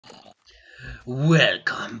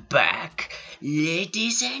Welcome back,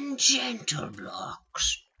 ladies and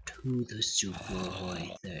gentleblocks, to the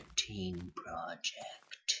superhoii13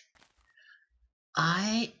 project.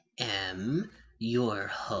 I am your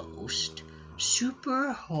host,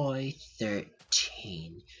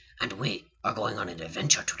 superhoii13, and we are going on an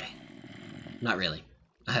adventure today. Not really.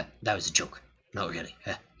 That was a joke. Not really.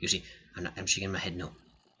 You see, I'm shaking my head no.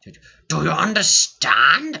 Do you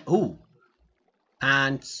understand? Ooh.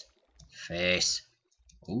 Pants. Face.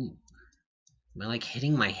 Ooh. Am I like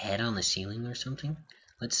hitting my head on the ceiling or something?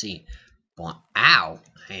 Let's see. Ow. I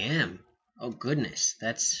am. Oh goodness.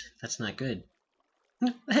 That's not good.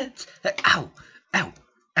 Ow. Ow. Ow.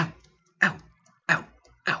 Ow. Ow.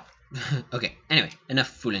 Ow. Okay. Anyway, enough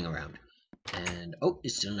fooling around. And oh,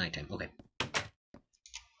 it's still nighttime. Okay.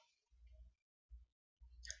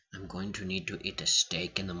 I'm going to need to eat a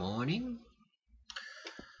steak in the morning.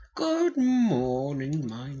 Good morning,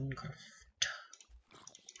 Minecraft.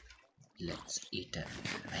 Let's eat it.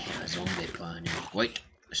 I have a zombie burning. Wait,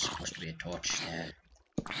 there's supposed to be a torch there.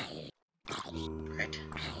 Right.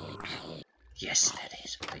 Yes, that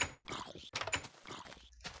is. Wait.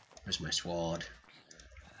 Where's my sword?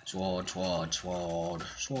 Sword. What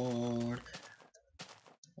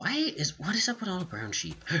is up with all the brown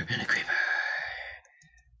sheep? And a creeper.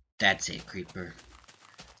 That's it, creeper.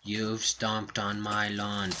 You've stomped on my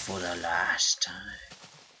lawn for the last time.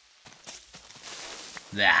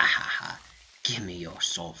 Give me your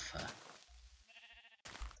sulfur.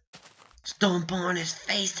 Stomp on his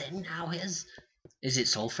face and now his... Is it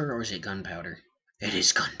sulfur or is it gunpowder? It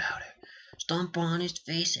is gunpowder. Stomp on his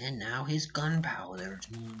face and now his gunpowder's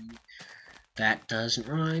mine. That doesn't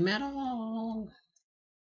rhyme at all.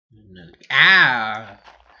 No. Ah!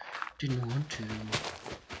 Didn't want to.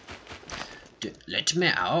 Let me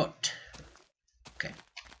out. Okay.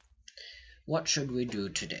 What should we do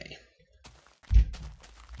today?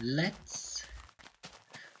 Let's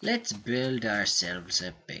build ourselves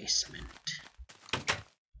a basement.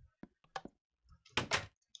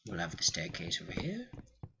 We'll have the staircase over here.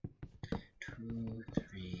 2,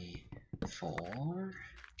 3, 4.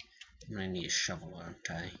 I'm gonna need a shovel,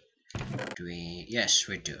 aren't I? Do we? Yes,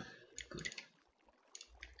 we do. Good.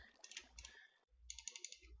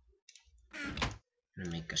 I'm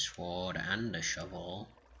gonna make a sword and a shovel.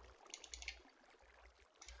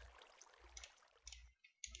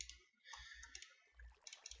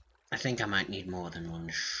 I think I might need more than one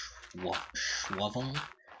shovel.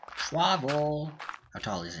 How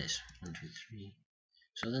tall is this? 1, 2, 3.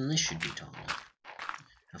 So then this should be tall enough.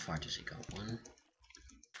 How far does it go? 1,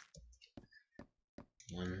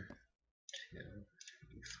 2,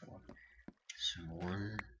 3, 4. So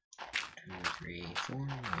 1, 2, 3, 4.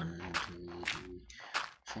 1, 2, 3,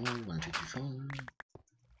 4. 1, 2, 3, 4.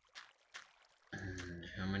 And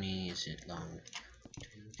how many is it long?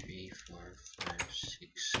 2, 3, 4, 5,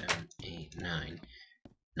 6, 7, 8, 9.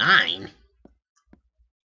 9?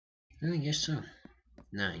 I guess so.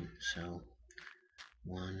 9. So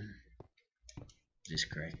 1. Is this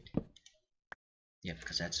correct? Yep,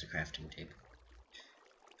 because that's the crafting table.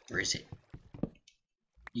 Or is it?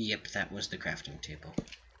 Yep, that was the crafting table.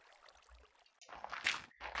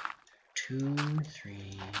 2,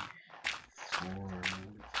 3, 4,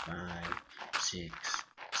 5, 6,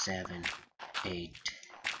 7, 8,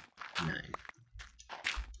 9.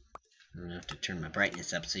 I'm gonna have to turn my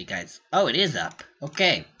brightness up so you guys... Oh, it is up!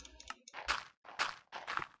 Okay.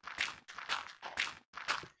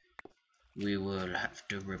 We will have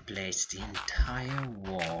to replace the entire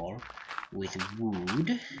wall with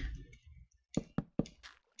wood.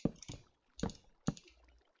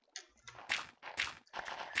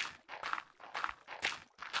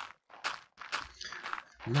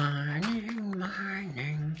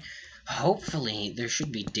 Mining. Hopefully, there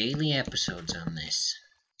should be daily episodes on this.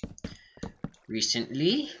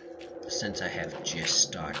 Recently, since I have just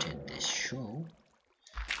started this show,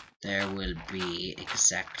 there will be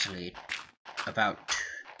exactly about,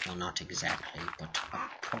 well, not exactly, but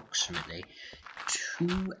approximately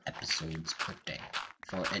 2 episodes per day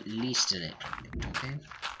for at least a little bit, okay?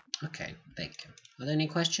 Okay, thank you. Are there any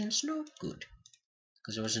questions? No? Good.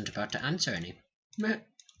 Because I wasn't about to answer any. Meh.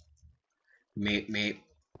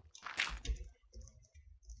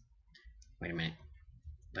 Wait a minute.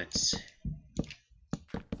 Let's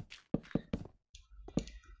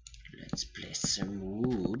place some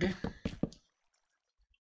wood.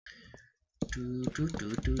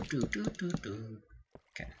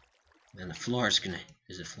 Okay. And the floor is gonna...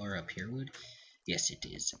 Is the floor up here wood? Yes, it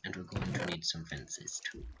is. And we're going to need some fences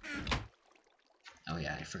too. Oh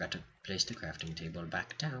yeah, I forgot to place the crafting table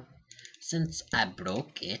back down since I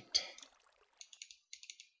broke it.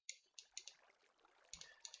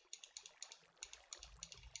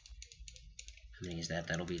 How many is that?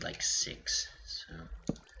 That'll be like 6. So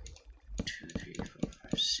 2, 3, 4,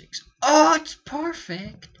 5, 6. Oh, it's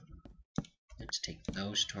perfect! Let's take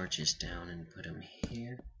those torches down and put them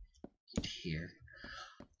here and here.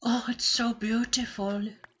 Oh, it's so beautiful!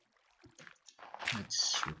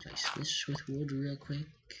 Let's replace this with wood real quick.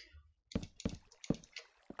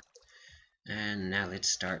 And now let's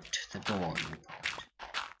start the boring part.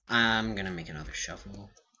 I'm gonna make another shovel.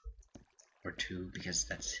 Or 2, because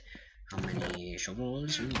that's how many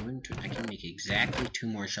shovels I'm going to. I can make exactly 2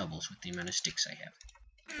 more shovels with the amount of sticks I have.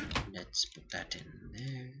 Let's put that in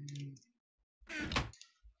there.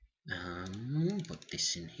 Put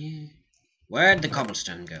this in here. Where'd the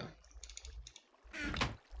cobblestone go?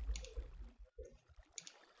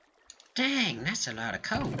 Dang, that's a lot of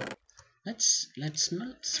coal. Let's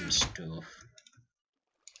melt some stuff.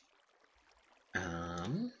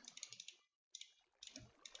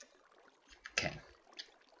 Okay.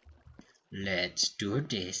 Let's do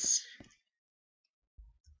this.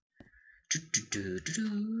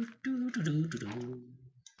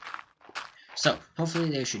 So,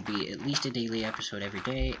 hopefully there should be at least a daily episode every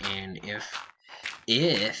day, and if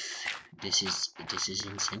this is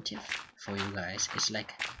incentive for you guys, it's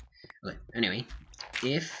like, okay, anyway,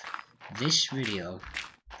 if this video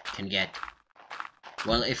can get,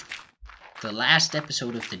 well, if the last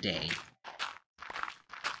episode of the day,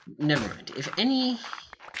 never mind, if any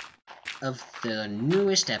of the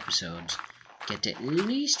newest episodes get at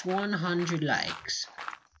least 100 likes,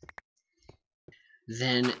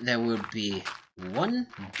 then there will be 1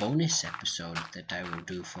 bonus episode that I will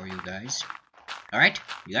do for you guys. Alright,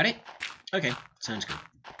 you got it? Okay, sounds good.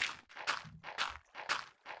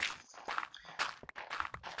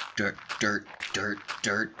 Dirt, dirt, dirt,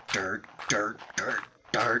 dirt, dirt, dirt, dirt,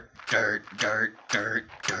 dirt, dirt, dirt, dirt,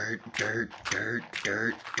 dirt, dirt, dirt,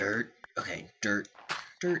 dirt, dirt. Okay, dirt,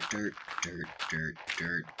 dirt, dirt, dirt, dirt,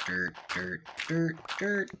 dirt, dirt, dirt, dirt,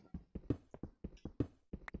 dirt.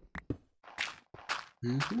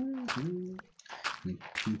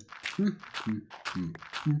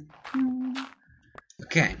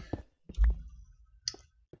 Okay.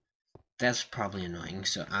 That's probably annoying,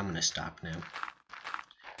 so I'm gonna stop now.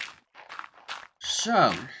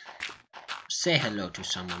 So, say hello to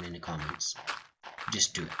someone in the comments.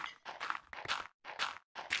 Just do it.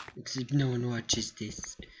 Except no one watches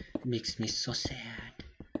this. It makes me so sad.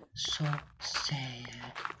 So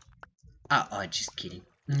sad. Oh, just kidding.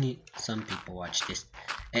 Some people watch this.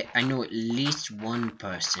 I know at least 1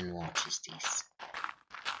 person watches this.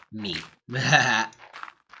 Me.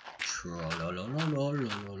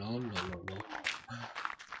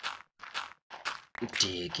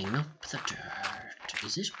 Digging up the dirt.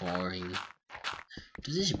 Is this boring?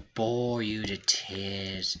 Does this bore you to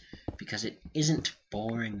tears? Because it isn't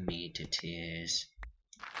boring me to tears.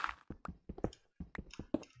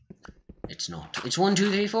 It's not. It's 1,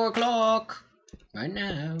 2, 3, 4 o'clock. Right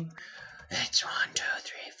now. It's 1, 2,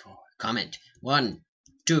 3, 4. Comment. 1,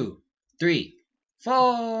 2, 3,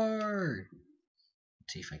 4.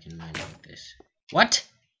 Let's see if I can mine like this. What?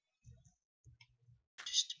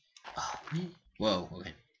 Just. Oh man. Whoa.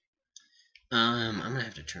 Okay. I'm gonna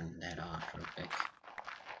have to turn that off real quick.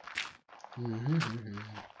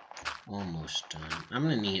 Almost done. I'm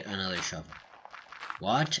gonna need another shovel.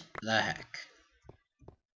 What the heck?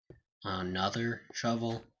 Another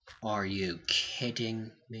shovel? Are you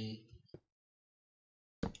kidding me?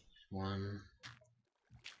 1.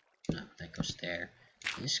 No, that goes there.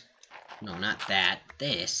 This. No, not that.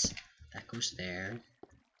 This. That goes there.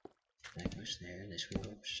 That goes there. This one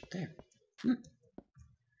goes there.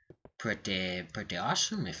 Pretty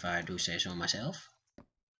awesome, if I do say so myself.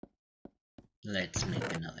 Let's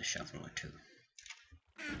make another shovel or 2.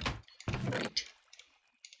 Wait.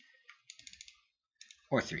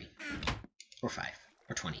 Or 3. Or 5.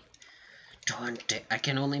 Or 20. 20. I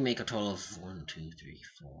can only make a total of 1, 2, 3,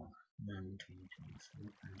 4. 1, 2, 3,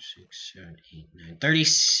 4, 5, 6, 7, 8, 9.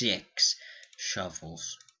 36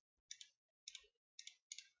 shovels.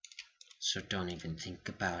 So don't even think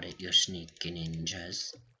about it, you sneaky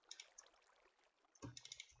ninjas.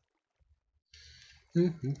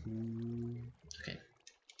 Okay.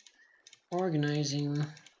 Organizing.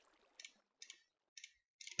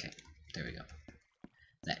 Okay, there we go.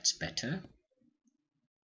 That's better.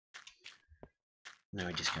 Now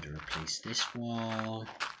I just gotta replace this wall.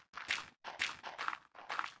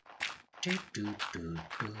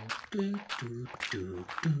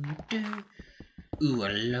 Ooh,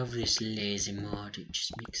 I love this lazy mod. It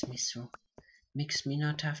just makes me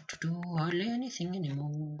not have to do hardly anything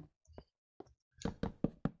anymore.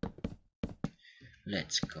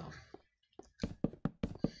 Let's go.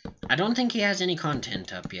 I don't think he has any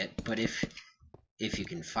content up yet, but if if you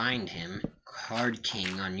can find him, Card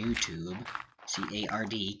King on YouTube,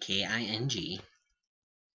 CARDKING.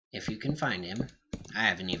 If you can find him, I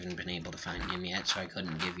haven't even been able to find him yet, so I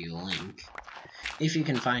couldn't give you a link. If you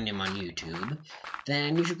can find him on YouTube,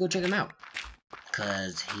 then you should go check him out.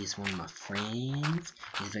 Because he's one of my friends,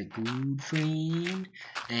 he's a very good friend,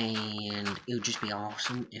 and it would just be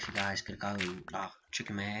awesome if you guys could go check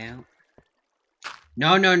him out.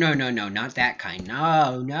 No, not that kind.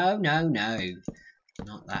 No.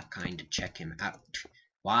 Not that kind to check him out.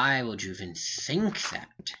 Why would you even think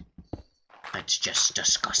that? That's just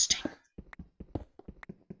disgusting.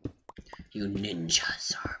 You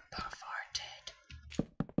ninjas are perverted.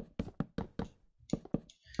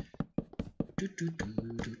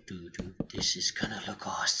 This is gonna look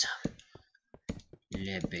awesome.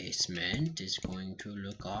 The basement is going to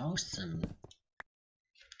look awesome.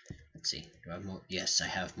 Let's see. Do I have more? Yes, I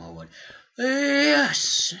have more wood.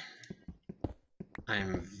 Yes!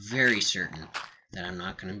 I'm very certain that I'm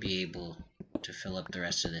not going to be able to fill up the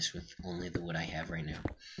rest of this with only the wood I have right now.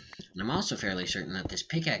 And I'm also fairly certain that this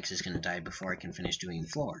pickaxe is going to die before I can finish doing the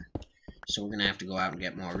floor. So we're going to have to go out and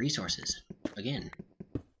get more resources. Again.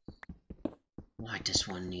 Why does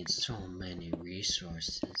one need so many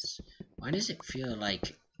resources? Why does it feel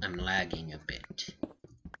like I'm lagging a bit?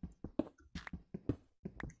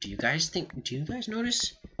 Do you guys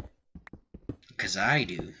notice? Because I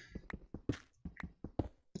do.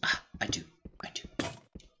 I do.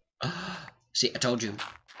 See, I told you. I'm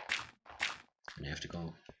gonna have to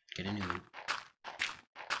go get a new one.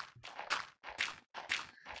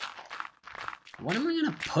 What am I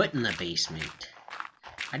gonna put in the basement?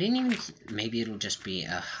 I didn't even... Maybe it'll just be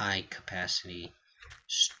a high capacity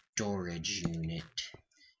storage unit.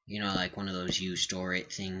 You know, like one of those you store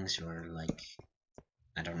it things, or like...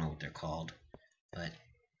 I don't know what they're called, but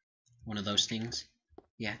one of those things.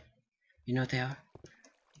 Yeah. You know what they are?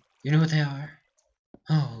 You know what they are?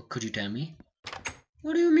 Oh, could you tell me?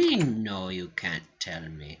 What do you mean, no, you can't tell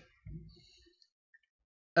me?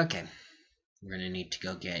 Okay. We're gonna need to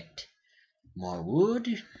go get more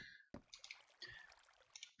wood.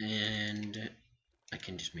 And I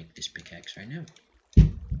can just make this pickaxe right now.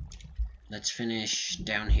 Let's finish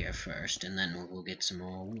down here first, and then we'll go get some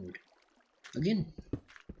more wood. Again.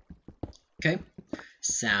 Okay.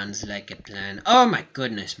 Sounds like a plan. Oh my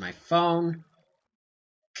goodness, my phone.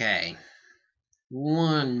 Okay.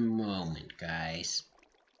 One moment, guys.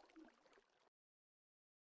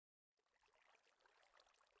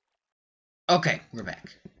 Okay, we're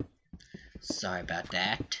back. Sorry about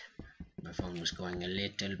that. My phone was going a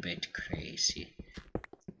little bit crazy.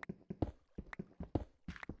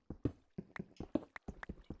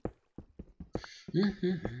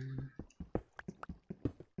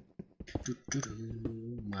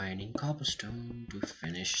 Mining cobblestone to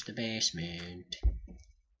finish the basement.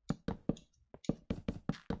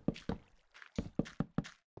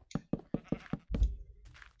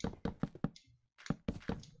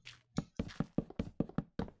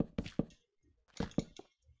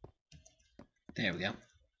 There we go.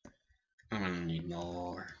 I'm gonna need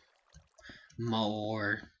more.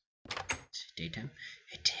 More. Is it daytime?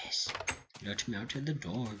 It is. Let me out of the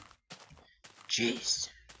door. Jeez.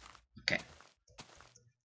 Okay.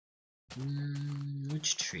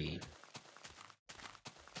 Which tree?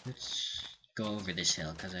 Let's go over this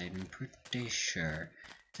hill, because I'm pretty sure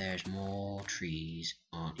there's more trees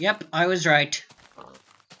on. Yep, I was right.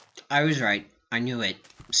 I was right. I knew it.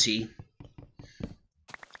 See?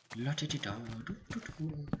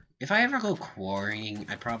 If I ever go quarrying,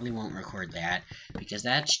 I probably won't record that, because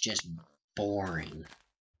that's just boring.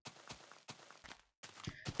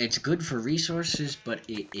 It's good for resources, but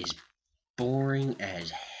it is boring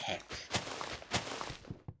as heck.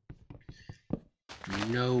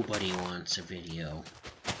 Nobody wants a video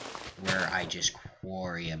where I just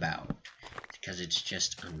quarry about, because it's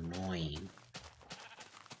just annoying.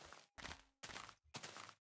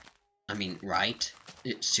 I mean, right?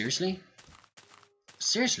 Seriously?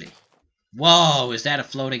 Seriously? Whoa, is that a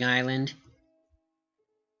floating island?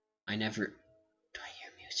 I never... Do I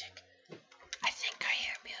hear music? I think I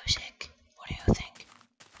hear music. What do you think?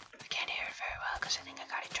 I can't hear it very well because I think I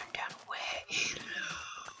got it turned down way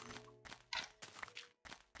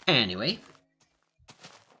low. Anyway.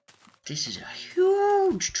 This is a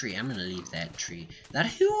huge tree. I'm gonna leave that tree. That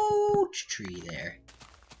huge tree there.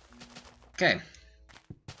 Okay.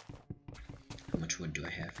 How much wood do I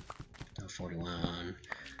have? 41,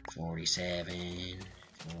 47,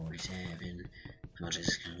 47. How much is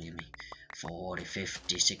this going to give me? 40,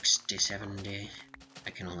 50, 60, 70. I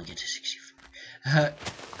can only get to 64.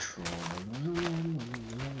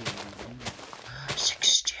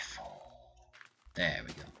 64.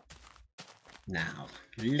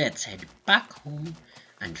 let's head back home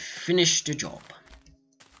and finish the job.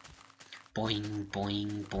 Boing,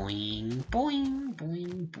 boing, boing, boing,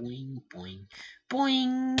 boing, boing, boing,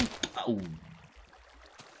 boing. Oh,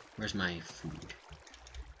 where's my food?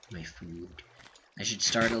 My food. I should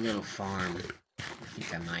start a little farm. I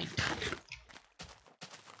think I might.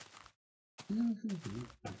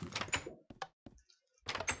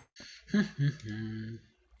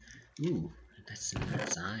 Ooh, that's some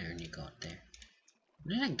nice iron you got there.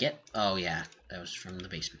 What did I get? Oh yeah, that was from the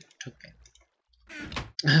basement. Okay.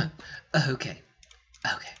 Okay.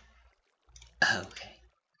 Okay. Okay.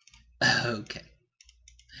 Okay.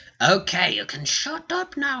 Okay, you can shut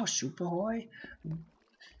up now, Superhoii.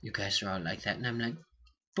 You guys are all like that, and I'm like,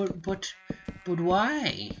 but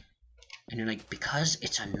why? And you're like, because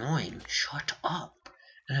it's annoying. Shut up.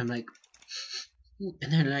 And I'm like,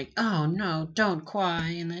 and they're like, oh no, don't cry.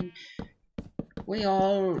 And then we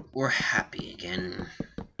all were happy again.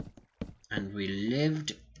 And we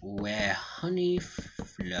lived where honey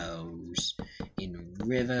flows in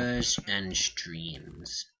rivers and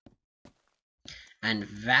streams. And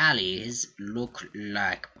valleys look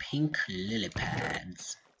like pink lily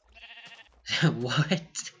pads.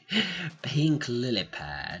 What? Pink lily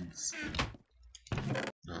pads.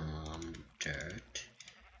 Dirt.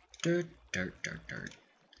 Dirt, dirt, dirt, dirt.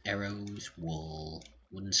 Arrows, wool,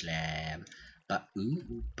 wooden slab. But,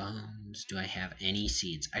 ooh, bones. Do I have any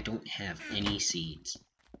seeds? I don't have any seeds.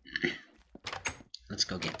 Let's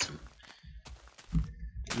go get some.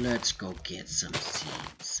 Let's go get some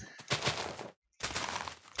seeds.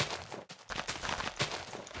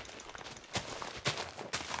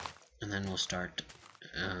 And then we'll start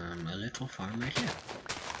a little farm right here.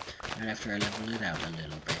 Right after I level it out a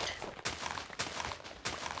little bit.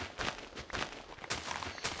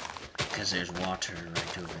 Because there's water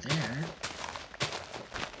right over there.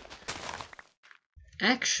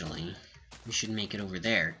 Actually, we should make it over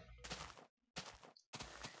there.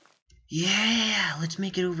 Yeah, let's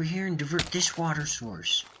make it over here and divert this water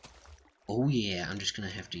source. Oh yeah, I'm just gonna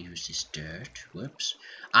have to use this dirt. Whoops.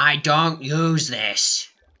 I don't use this!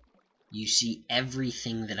 You see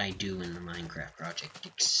everything that I do in the Minecraft project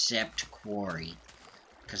except quarry.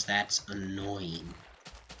 Because that's annoying.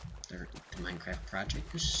 The Minecraft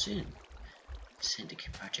project is sin.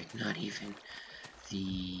 Syndicate project, not even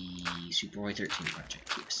the superhoii13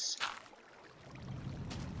 project, yes.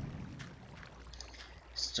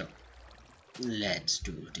 So, let's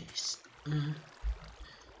do this.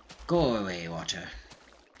 Go away, water.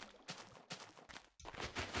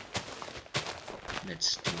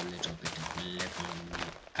 Let's do a little bit of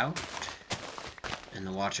leveling out. And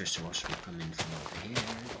the water source will come in from over here.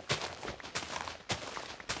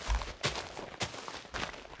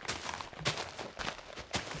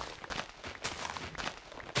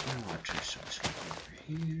 Water source will be over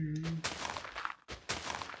here.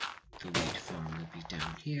 The wheat farm will be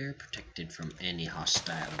down here, protected from any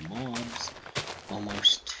hostile mobs.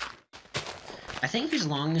 Almost. I think as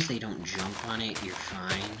long as they don't jump on it, you're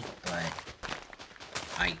fine, but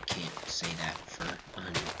I can't say that for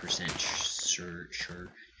 100%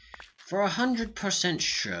 sure. For 100%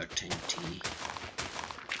 certainty.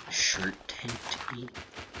 Certainty.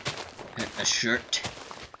 A shirt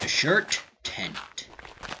tent.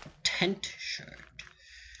 Tent shirt.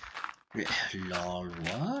 Lol,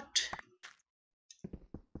 what?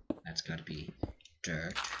 That's gotta be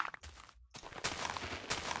dirt.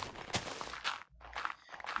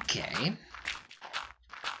 Okay.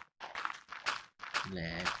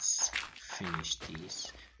 Let's finish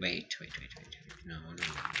these. Wait. No.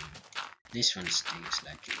 This one stays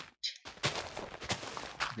like it.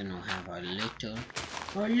 Then we'll have our little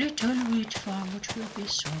wheat farm, which will be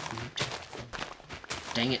so beautiful.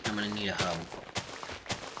 Dang it, I'm gonna need a hoe.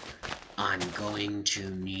 I'm going to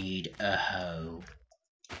need a hoe.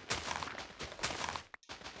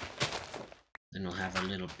 Then we'll have a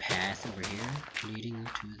little path over here leading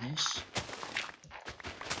to this.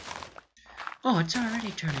 Oh, it's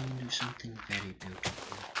already turning into something very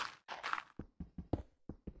beautiful.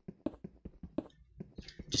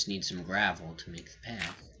 Just need some gravel to make the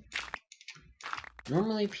path.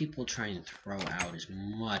 Normally people try and throw out as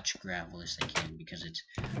much gravel as they can because it's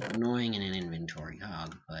annoying in an inventory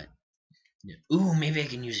hog, but... Ooh, maybe I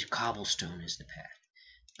can use cobblestone as the path.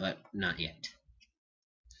 But not yet.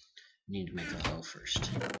 Need to make a hoe first.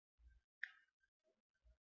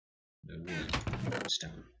 The wood,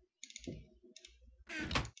 stone,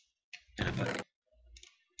 and a bucket.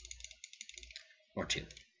 Or two.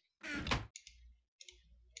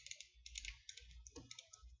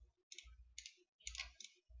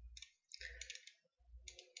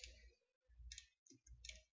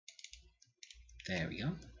 There we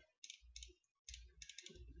go.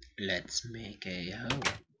 Let's make a hoe.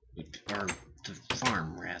 Or the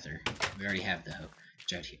farm, rather. We already have the hoe.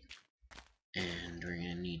 It's out here. And we're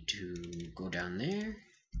gonna need to go down there.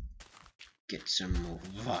 Get some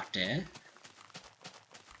water.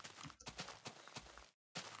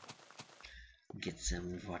 Get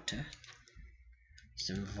some water.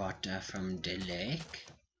 Some water from the lake.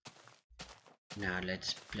 Now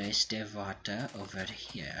let's place the water over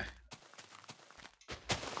here.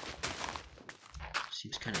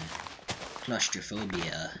 Seems kind of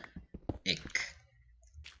claustrophobia ick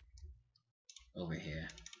over here.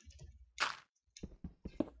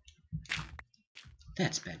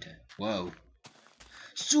 That's better. Whoa.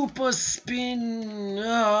 Super spin!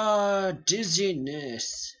 Ah,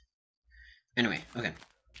 dizziness. Anyway, okay.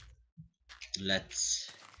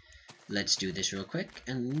 Let's do this real quick,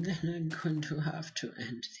 and then I'm going to have to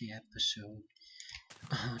end the episode.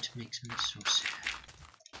 Oh, it makes me so sad.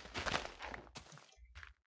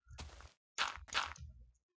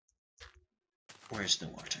 Where's the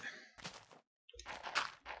water?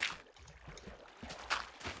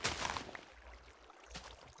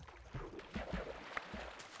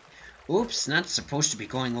 Oops, not supposed to be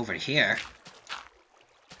going over here.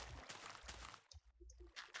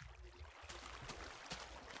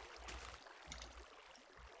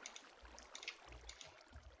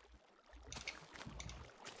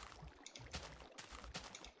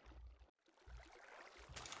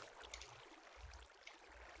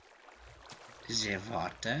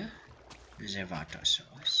 The water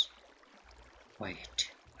source.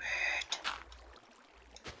 Wait.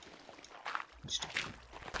 Let's do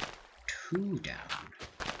 2 down.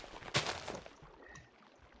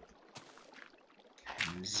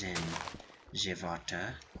 And then the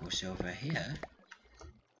water goes over here.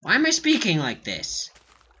 Why am I speaking like this?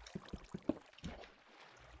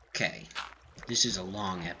 Okay. This is a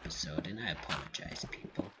long episode, and I apologize,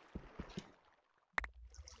 people.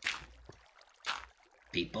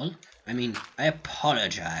 I mean, I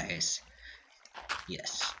apologize.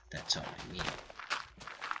 Yes, that's all I mean.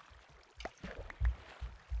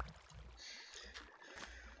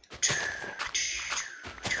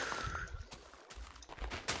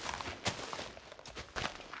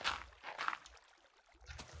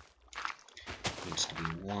 Needs to be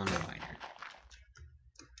 1 wider.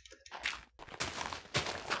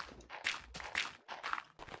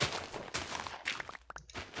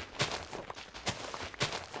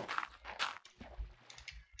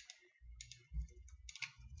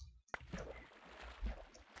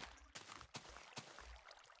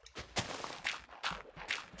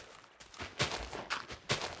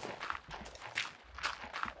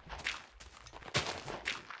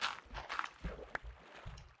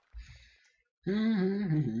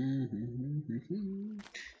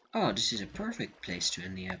 Oh, this is a perfect place to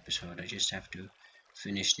end the episode. I just have to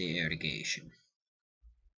finish the irrigation.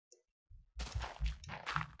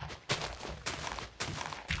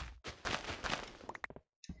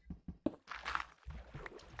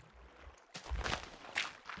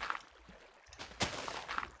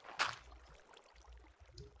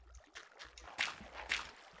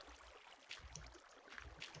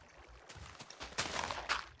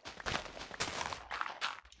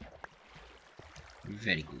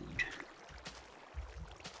 Very good.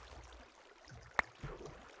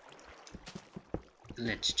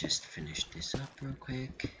 Let's just finish this up real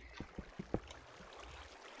quick.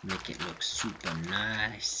 Make it look super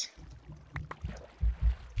nice.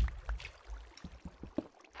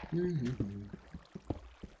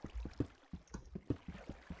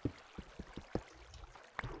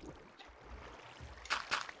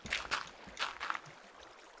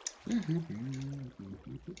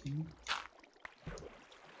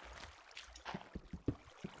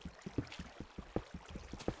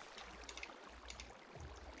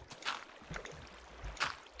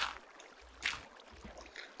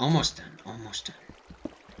 Almost done, almost done.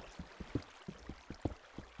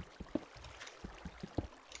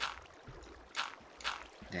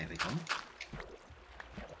 There we go.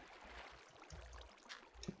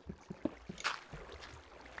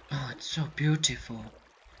 Oh, it's so beautiful.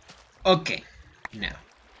 Okay, now.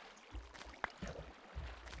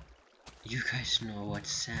 You guys know what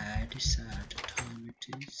sad time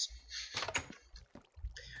it is.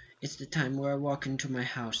 It's the time where I walk into my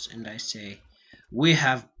house and I say, we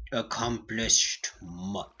have accomplished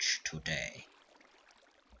much today.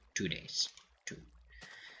 2 days. 2.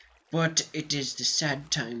 But it is the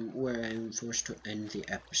sad time where I'm forced to end the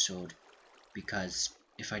episode. Because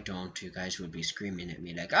if I don't, you guys will be screaming at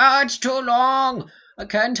me like, ah, it's too long! I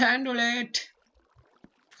can't handle it!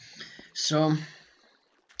 So,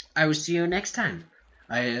 I will see you next time.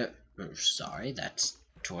 Sorry, that's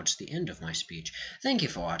towards the end of my speech. Thank you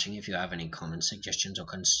for watching. If you have any comments, suggestions, or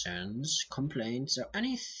concerns, complaints, or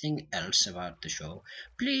anything else about the show,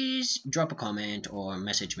 please drop a comment or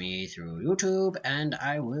message me through YouTube, and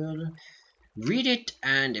I will read it.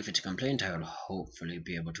 And if it's a complaint, I will hopefully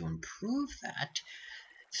be able to improve that.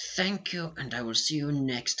 Thank you, and I will see you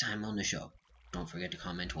next time on the show. Don't forget to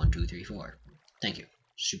comment 1, 2, 3, 4. Thank you.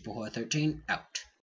 superhoii13 out.